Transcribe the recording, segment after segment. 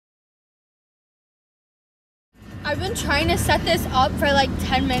I've been trying to set this up for like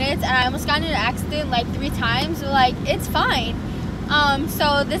 10 minutes and I almost got in an accident like 3 times, but like it's fine.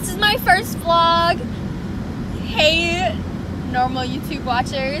 So this is my first vlog. Hey, normal YouTube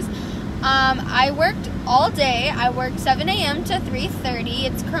watchers. I worked all day. I worked 7 a.m. to 3:30.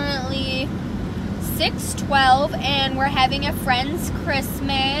 It's currently 6:12 and we're having a friend's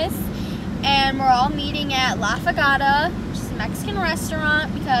Christmas and we're all meeting at La Fagata, which is a Mexican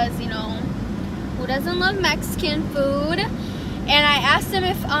restaurant because, you know, who doesn't love Mexican food? And I asked them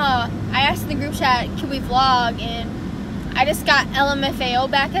if, I asked in the group chat, can we vlog? And I just got LMFAO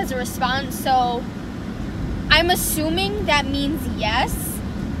back as a response, so I'm assuming that means yes.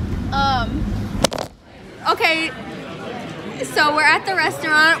 Okay, so we're at the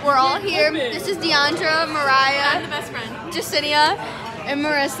restaurant. We're all here. This is Deandra, Mariah, I'm the best friend, Jacinia, and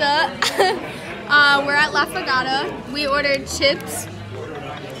Marissa. We're at La Fagata. We ordered chips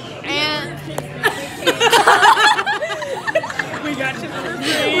and we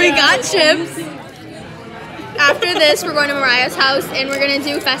got chips. After this, we're going to Mariah's house and we're gonna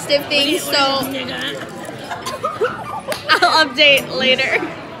do festive things. So I'll update later.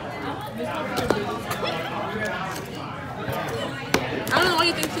 I don't know why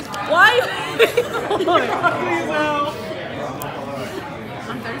you think she's... Why?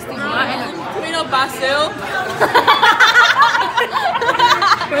 I'm thirsty. Tomato basil.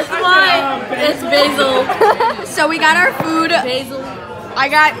 It's basil. So we got our food. Basil. I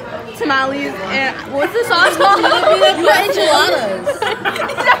got tamales and what's the sauce called? Enchiladas. Is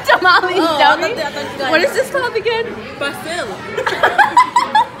that tamales dummy? What is this called again? Basil.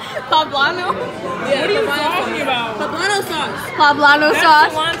 Poblano? Yeah, what are you talking about? Poblano sauce. Poblano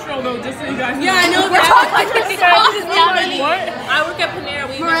sauce. Cilantro though, just so you guys know. Yeah, I know. We're talking about sauce. What? I work at Panera.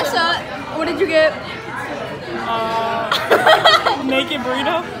 Marissa, what did you get? Naked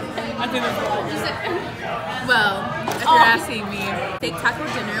burrito? I think that's what Well, if you're asking me, steak taco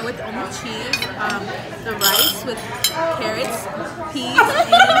dinner with only cheese, the rice with carrots, peas,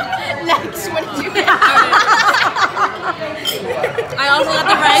 and... Next, what did you get? I also got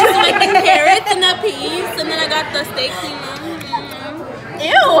the rice with the carrots and the peas, and then I got the steak.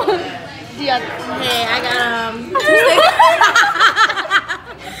 Ew. Hey, I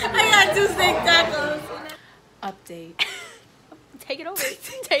got two steak tacos. Update. Take it over.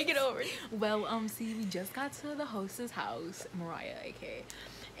 Take it over. Well, see, we just got to the hostess house, Mariah, aka,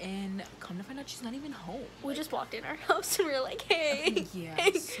 and come to find out she's not even home. We just walked in our house and we were like, hey.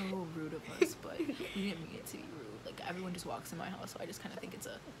 Yeah, so rude of us, but we didn't mean it to be rude. Like, everyone just walks in my house, so I just kind of think it's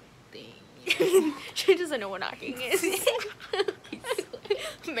a thing. She doesn't know what knocking is.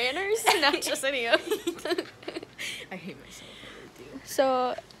 Manners, not just any of. I hate myself. I do.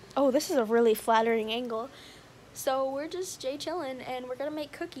 So, oh, this is a really flattering angle. So we're just chilling and we're gonna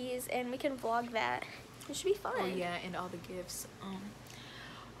make cookies and we can vlog that. It should be fun. Oh yeah, and all the gifts.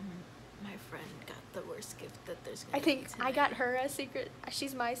 My friend got the worst gift that there's gonna I think be I got her a secret.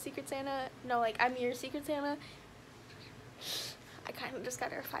 She's my secret Santa. No, like I'm your secret Santa. I kind of just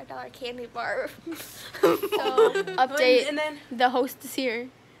got her a $5 candy bar. So update. And then the host is here.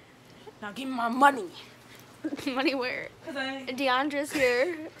 now give me my money. Money where? Cause I Deandra's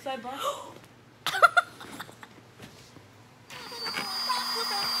here. bought.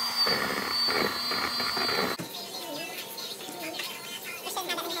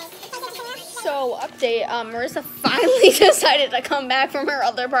 So update, Marissa finally decided to come back from her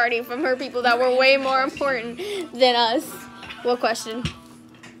other party, from her people that were way more important than us. What question?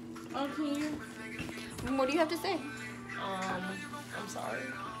 Okay. What do you have to say? I'm sorry.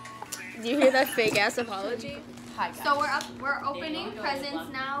 Do you hear that fake ass apology? Hi, guys. So we're opening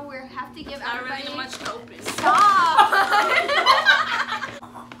presents now. We have to give Not everybody. really much to open. Stop!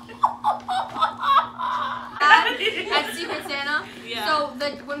 At Secret Santa. Yeah. So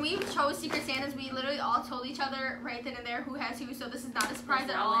when we chose Secret Santas, we literally all told each other right then and there who has who. So this is not a surprise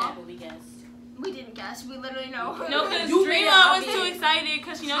at all. We guessed. We didn't guess. We literally know. No, because Dreama was too excited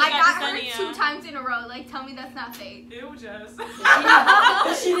because she knows I she got got her the 2 times in a row. Like, tell me that's not fake. It was just.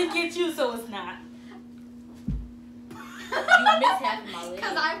 She didn't get you, so it's not. You missed half of my list.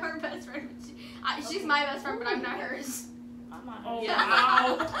 Because I'm her best friend. She's my best friend, but I'm not hers. I'm not. Oh, Yeah.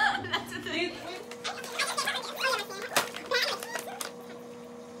 wow. That's the thing.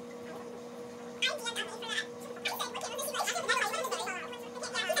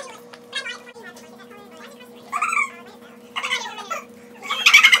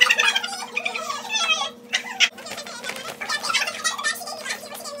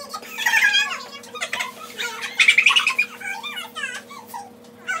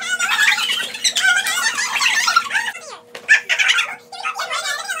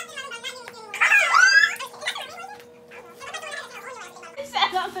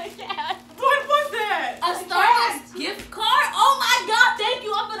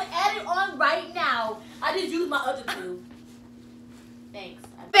 Thanks.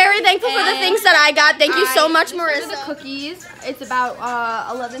 Very thankful for the things that I got. Thank you so much, Marissa. The cookies. It's about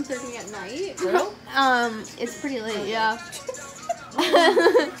 11:30 at night. Real? It's pretty late, yeah.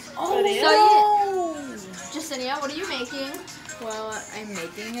 Justinia, what are you making? Well, I'm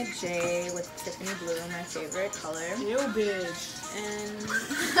making a J with Tiffany blue, my favorite color. You bitch. And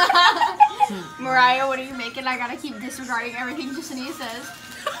Mariah, what are you making? I gotta keep disregarding everything Justinia says.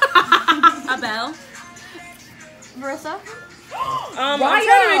 A bell. Marissa? I'm trying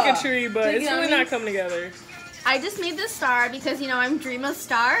to make a tree, but it's really not coming together. I just made this star because, you know, I'm Dreama's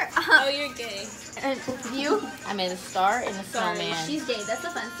star. Oh, you're gay. And you? I made a star and a snowman. She's gay. That's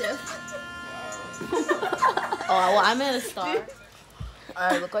offensive. Oh, well, I made a star.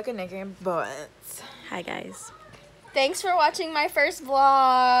 I look like a nigga, but Hi, guys. Thanks for watching my first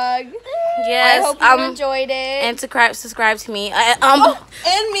vlog. Yes. I hope you enjoyed it. And subscribe to me.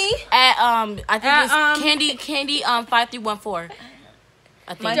 and me. At I think it's Candy 5314.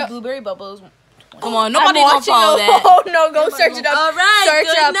 I think. my blueberry bubbles. Come on, nobody gonna follow that. Oh no, go search it up. All right. Search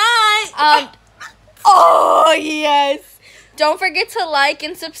Good up. night. Oh yes. Don't forget to like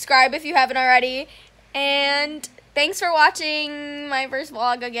and subscribe if you haven't already. And thanks for watching my first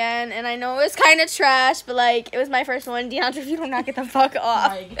vlog again. And I know it was kind of trash, but like it was my first one. DeAndre, if you don't knock it the fuck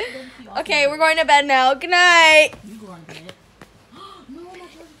off. Okay, we're going to bed now. Good night.